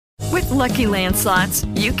Lucky Land Slots,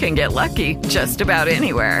 you can get lucky just about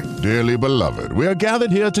anywhere. Dearly beloved, we are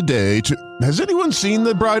gathered here today to... Has anyone seen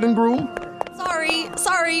the bride and groom?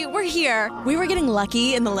 Sorry, we're here. We were getting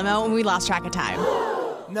lucky in the limo and we lost track of time.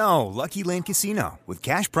 No, Lucky Land Casino, with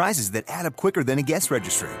cash prizes that add up quicker than a guest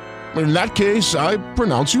registry. In that case, I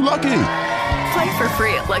pronounce you lucky. Play for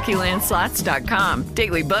free at LuckyLandSlots.com.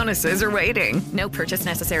 Daily bonuses are waiting. No purchase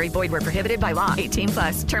necessary. Void where prohibited by law.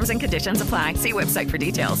 18+. Terms and conditions apply. See website for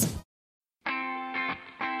details.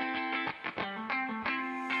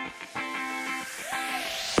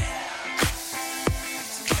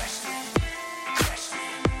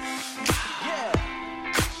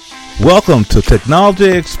 Welcome to Technology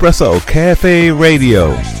Expresso Cafe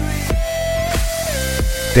Radio.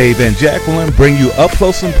 Dave and Jacqueline bring you up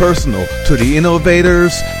close and personal to the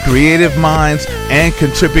innovators, creative minds, and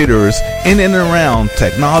contributors in and around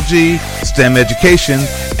technology, STEM education,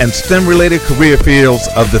 and STEM-related career fields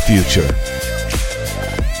of the future.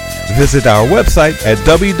 Visit our website at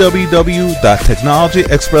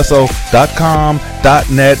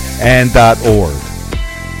www.technologyexpresso.com.net and .org.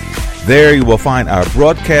 There you will find our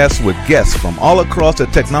broadcasts with guests from all across the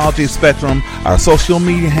technology spectrum, our social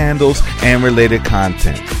media handles, and related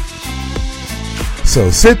content. So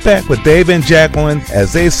sit back with Dave and Jacqueline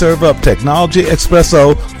as they serve up Technology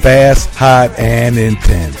Expresso, fast, hot, and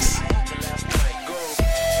intense.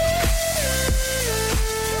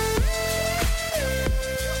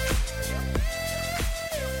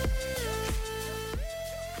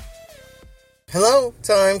 Hello,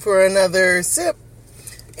 time for another sip.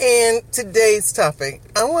 And today's topic,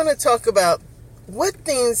 I want to talk about what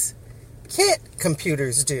things can't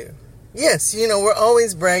computers do. Yes, you know, we're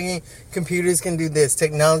always bragging computers can do this,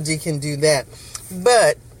 technology can do that.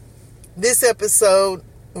 But this episode,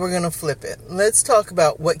 we're going to flip it. Let's talk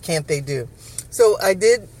about what can't they do. So I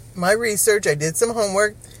did my research, I did some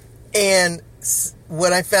homework, and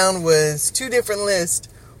what I found was two different lists.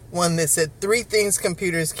 One that said 3 things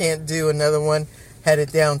computers can't do, another one had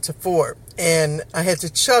it down to 4. And I had to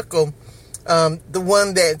chuckle. The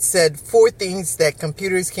one that said 4 things that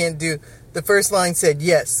computers can't do, the first line said,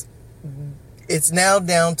 yes, it's now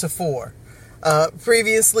down to 4.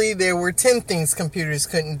 Previously, there were 10 things computers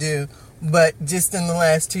couldn't do, but just in the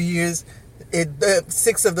last 2 years,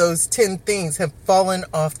 6 of those 10 things have fallen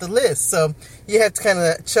off the list. So you have to kind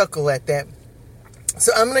of chuckle at that.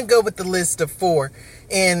 So I'm going to go with the list of 4.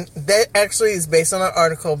 And that actually is based on an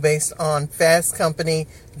article based on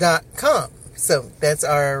fastcompany.com. So that's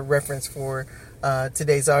our reference for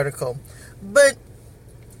today's article. But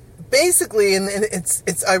basically, and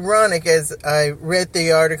it's ironic as I read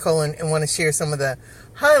the article and want to share some of the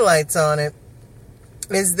highlights on it,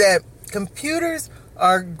 is that computers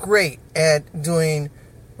are great at doing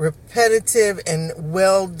repetitive and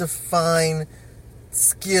well-defined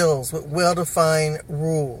skills with well-defined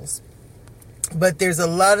rules. But there's a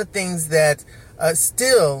lot of things that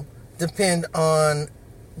still depend on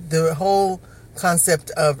the whole concept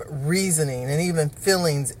of reasoning and even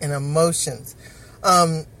feelings and emotions.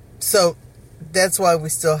 So that's why we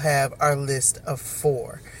still have our list of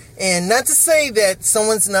 4. And not to say that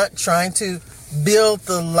someone's not trying to build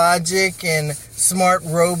the logic and smart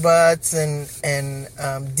robots and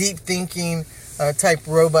deep thinking type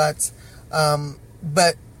robots,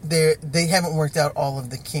 but they haven't worked out all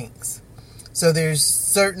of the kinks. So there's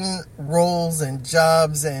certain roles and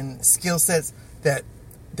jobs and skill sets that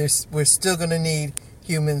we're still going to need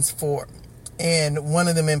humans for. And one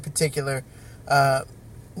of them in particular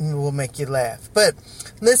will make you laugh. But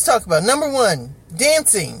let's talk about number 1,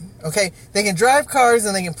 dancing. Okay, they can drive cars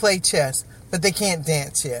and they can play chess, but they can't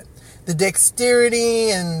dance yet. The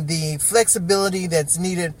dexterity and the flexibility that's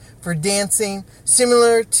needed for dancing,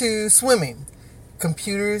 similar to swimming.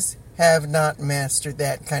 Computers have not mastered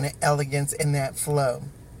that kind of elegance and that flow.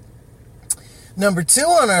 Number 2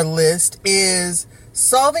 on our list is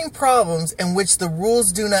solving problems in which the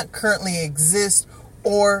rules do not currently exist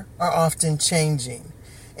or are often changing.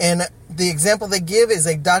 And the example they give is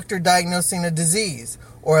a doctor diagnosing a disease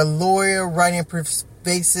or a lawyer writing a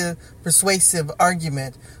persuasive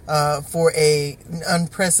argument for an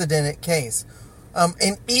unprecedented case.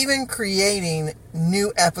 And even creating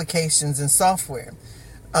new applications and software.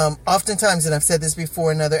 Oftentimes, and I've said this before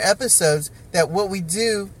in other episodes, that what we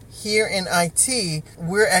do here in IT,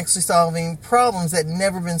 we're actually solving problems that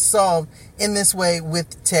never been solved in this way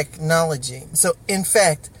with technology. So, in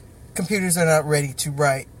fact, computers are not ready to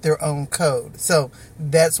write their own code. So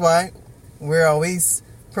that's why we're always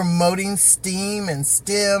promoting STEAM and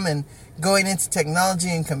STEM and going into technology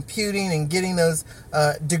and computing and getting those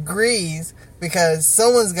degrees, because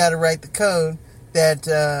someone's got to write the code that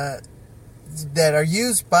that are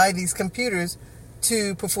used by these computers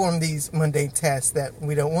to perform these mundane tasks that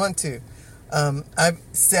we don't want to. I've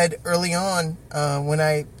said early on when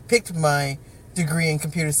I picked my degree in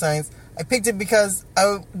computer science, I picked it because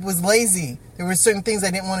I was lazy. There were certain things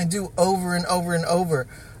I didn't want to do over and over and over.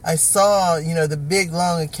 I saw, the big,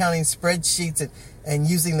 long accounting spreadsheets and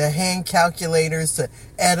using the hand calculators to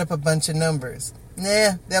add up a bunch of numbers.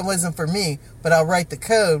 Nah, that wasn't for me, but I'll write the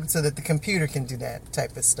code so that the computer can do that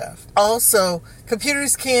type of stuff. Also,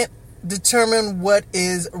 computers can't determine what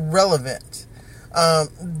is relevant.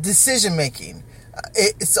 Decision making.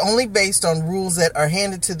 It's only based on rules that are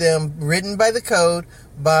handed to them, written by the code,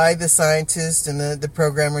 by the scientists and the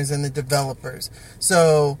programmers and the developers.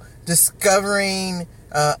 So discovering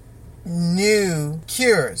new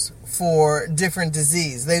cures for different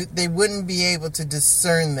disease, they wouldn't be able to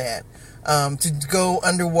discern that. To go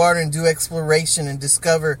underwater and do exploration and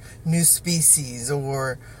discover new species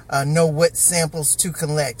or know what samples to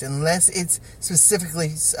collect unless it's specifically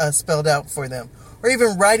spelled out for them. Or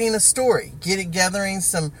even writing a story, gathering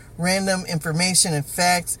some random information and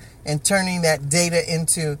facts and turning that data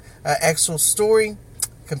into an actual story.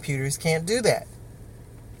 Computers can't do that.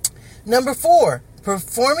 Number 4,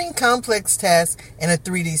 performing complex tasks in a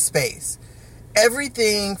 3D space.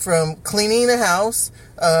 Everything from cleaning a house,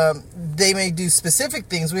 they may do specific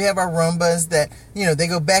things. We have our Roombas that, they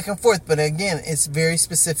go back and forth, but again, it's very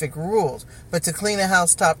specific rules. But to clean a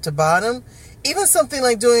house top to bottom, even something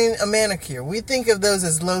like doing a manicure, we think of those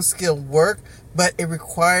as low-skill work, but it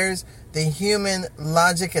requires the human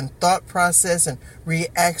logic and thought process and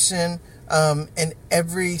reaction, and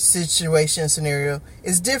every situation and scenario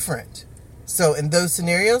is different. So in those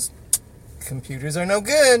scenarios, computers are no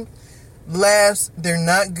good. Last, they're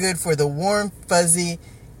not good for the warm, fuzzy,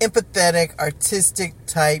 empathetic, artistic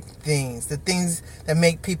type things. The things that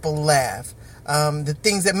make people laugh. The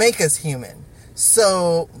things that make us human.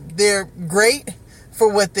 So they're great for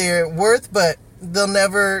what they're worth, but they'll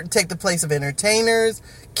never take the place of entertainers,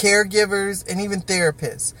 caregivers, and even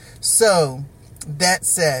therapists. So, that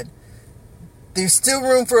said, there's still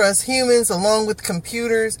room for us humans along with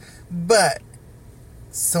computers, but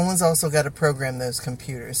someone's also got to program those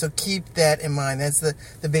computers. So keep that in mind. That's the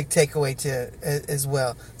big takeaway as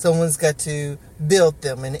well. Someone's got to build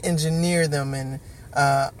them and engineer them and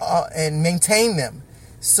maintain them.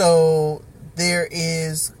 So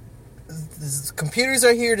computers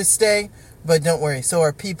are here to stay, but don't worry. So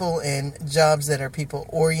are people and jobs that are people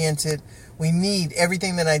oriented. We need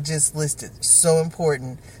everything that I just listed. So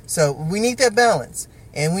important. So we need that balance,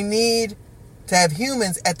 and we need to have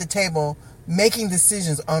humans at the table making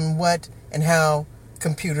decisions on what and how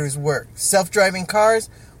computers work. Self-driving cars,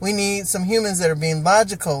 we need some humans that are being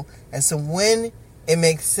logical as to when it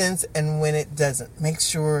makes sense and when it doesn't. Make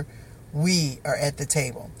sure we are at the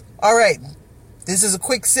table. All right, this is a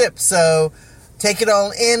quick sip, so take it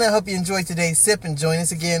all in. I hope you enjoyed today's sip and join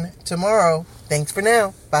us again tomorrow. Thanks for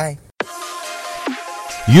now. Bye.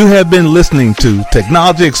 You have been listening to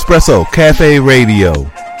Technology Expresso Cafe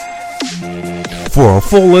Radio. For a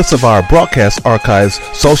full list of our broadcast archives,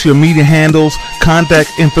 social media handles,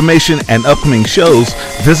 contact information, and upcoming shows,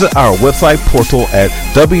 visit our website portal at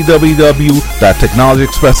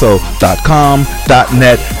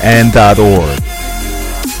www.technologyexpresso.com.net and .org.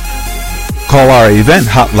 Call our event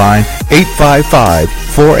hotline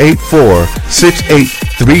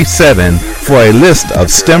 855-484-6837 for a list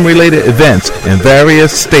of STEM-related events in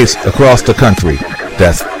various states across the country.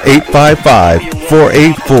 That's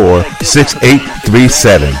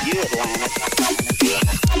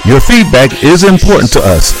 855-484-6837. Your feedback is important to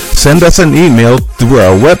us. Send us an email through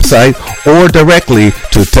our website or directly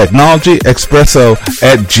to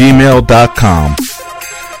technologyexpresso@gmail.com.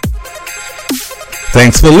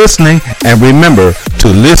 Thanks for listening, and remember to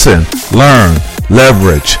listen, learn,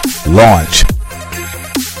 leverage, launch.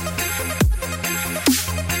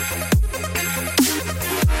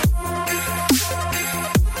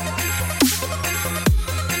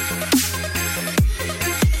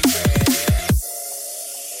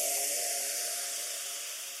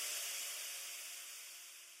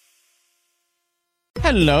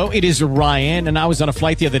 Hello, it is Ryan, and I was on a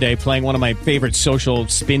flight the other day playing one of my favorite social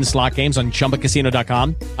spin slot games on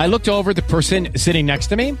ChumbaCasino.com. I looked over at the person sitting next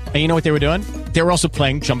to me, and you know what they were doing? They were also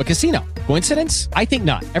playing Chumba Casino. Coincidence? I think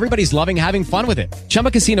not. Everybody's loving having fun with it.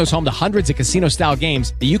 Chumba Casino is home to hundreds of casino-style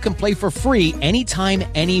games that you can play for free anytime,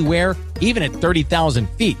 anywhere, even at 30,000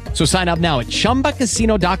 feet. So sign up now at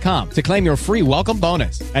ChumbaCasino.com to claim your free welcome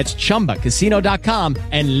bonus. That's ChumbaCasino.com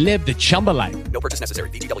and live the Chumba life. No purchase necessary.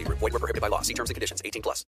 VGW. Void where prohibited by law. See terms and conditions. 18+.